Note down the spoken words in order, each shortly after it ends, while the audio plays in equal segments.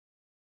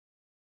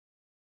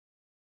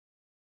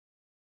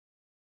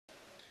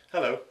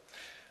Hello,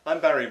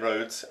 I'm Barry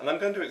Rhodes and I'm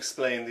going to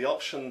explain the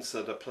options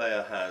that a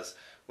player has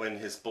when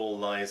his ball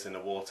lies in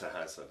a water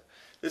hazard.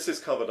 This is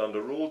covered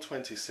under Rule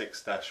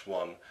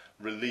 26-1,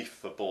 Relief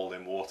for Ball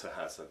in Water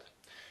Hazard.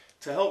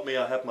 To help me,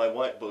 I have my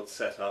whiteboard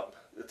set up.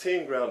 The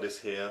teeing ground is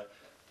here,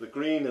 the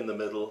green in the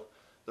middle,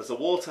 there's a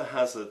water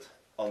hazard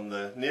on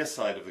the near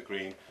side of the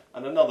green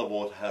and another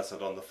water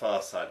hazard on the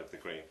far side of the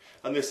green,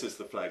 and this is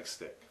the flag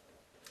stick.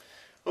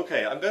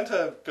 Okay, I'm going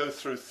to go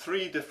through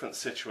three different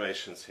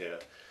situations here.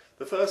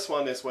 The first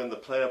one is when the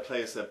player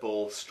plays their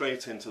ball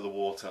straight into the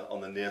water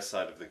on the near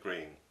side of the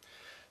green.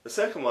 The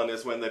second one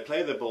is when they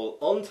play their ball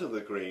onto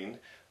the green,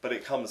 but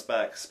it comes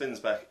back,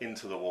 spins back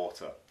into the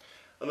water.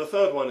 And the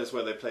third one is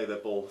where they play their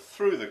ball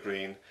through the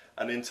green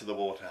and into the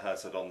water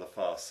hazard on the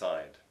far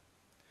side.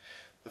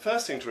 The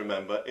first thing to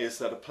remember is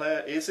that a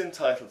player is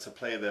entitled to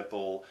play their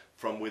ball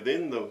from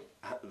within the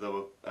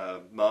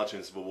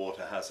margins of a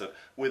water hazard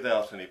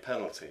without any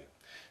penalty.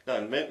 Now,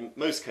 in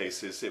most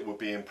cases it would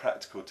be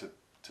impractical to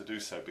do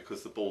so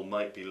because the ball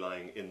might be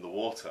lying in the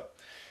water.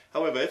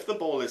 However, if the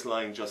ball is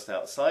lying just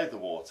outside the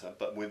water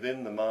but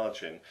within the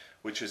margin,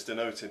 which is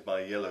denoted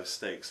by yellow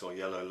stakes or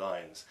yellow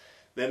lines,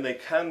 then they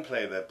can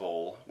play their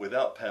ball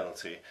without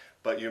penalty,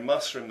 but you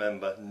must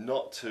remember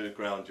not to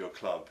ground your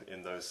club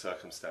in those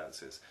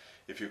circumstances.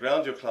 If you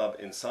ground your club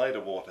inside a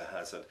water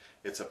hazard,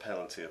 it's a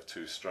penalty of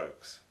 2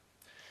 strokes.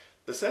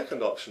 The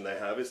second option they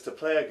have is to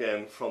play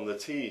again from the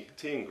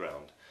teeing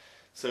ground.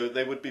 So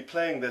they would be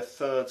playing their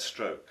third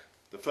stroke.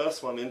 The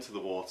first one into the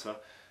water,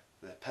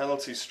 their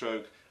penalty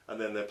stroke, and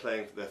then they're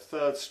playing their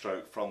third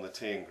stroke from the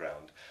teeing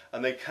ground.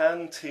 And they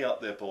can tee up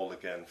their ball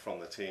again from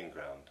the teeing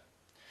ground.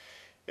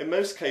 In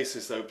most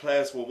cases though,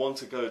 players will want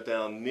to go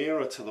down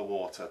nearer to the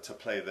water to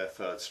play their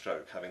third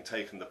stroke, having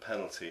taken the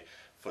penalty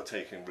for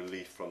taking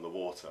relief from the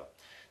water.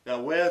 Now,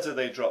 where do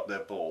they drop their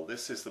ball?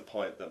 This is the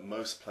point that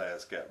most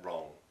players get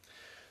wrong.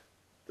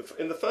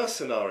 In the first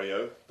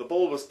scenario, the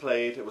ball was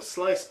played, it was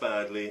sliced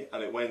badly,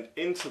 and it went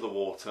into the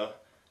water,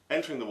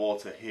 entering the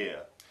water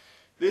here.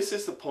 This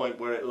is the point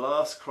where it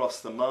last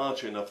crossed the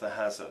margin of the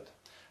hazard,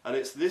 and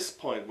it's this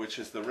point which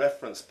is the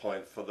reference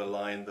point for the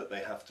line that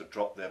they have to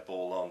drop their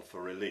ball on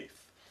for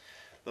relief.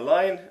 The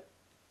line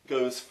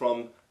goes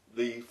from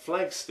the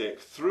flag stick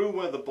through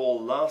where the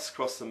ball last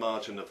crossed the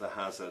margin of the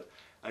hazard,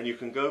 and you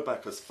can go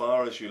back as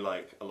far as you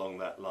like along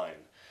that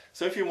line.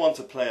 So if you want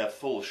to play a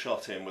full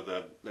shot in with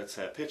a, let's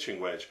say, a pitching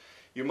wedge,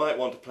 you might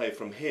want to play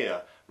from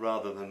here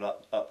rather than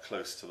up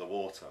close to the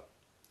water.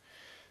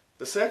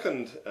 The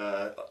second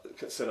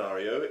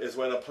scenario is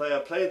when a player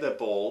played their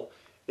ball,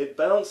 it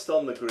bounced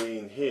on the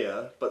green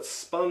here, but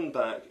spun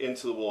back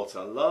into the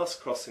water,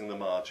 last crossing the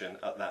margin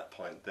at that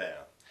point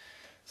there.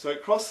 So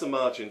it crossed the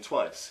margin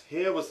twice.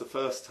 Here was the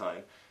first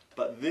time,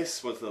 but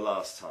this was the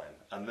last time,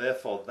 and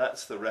therefore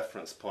that's the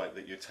reference point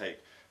that you take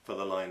for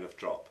the line of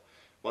drop.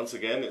 Once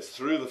again, it's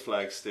through the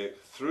flag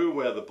stick, through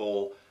where the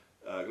ball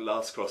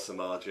last crossed the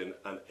margin,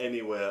 and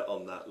anywhere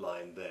on that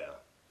line there.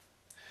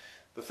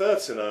 The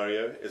third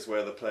scenario is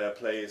where the player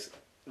plays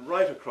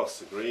right across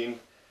the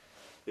green,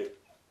 it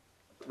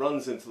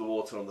runs into the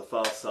water on the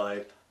far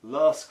side,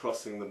 last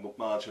crossing the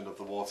margin of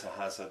the water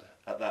hazard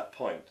at that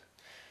point.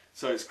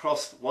 So it's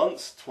crossed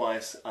once,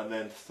 twice, and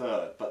then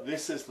third, but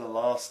this is the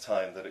last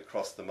time that it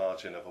crossed the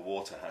margin of a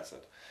water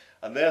hazard,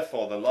 and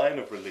therefore the line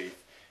of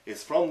relief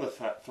is from the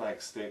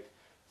flag stick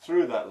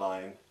through that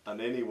line and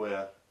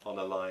anywhere on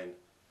a line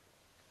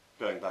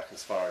going back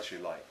as far as you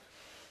like.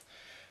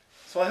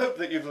 So I hope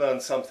that you've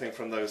learned something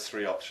from those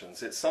three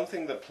options. It's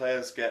something that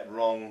players get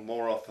wrong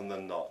more often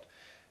than not.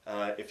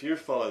 If you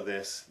follow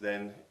this,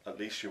 then at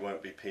least you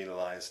won't be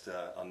penalised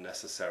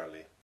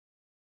unnecessarily.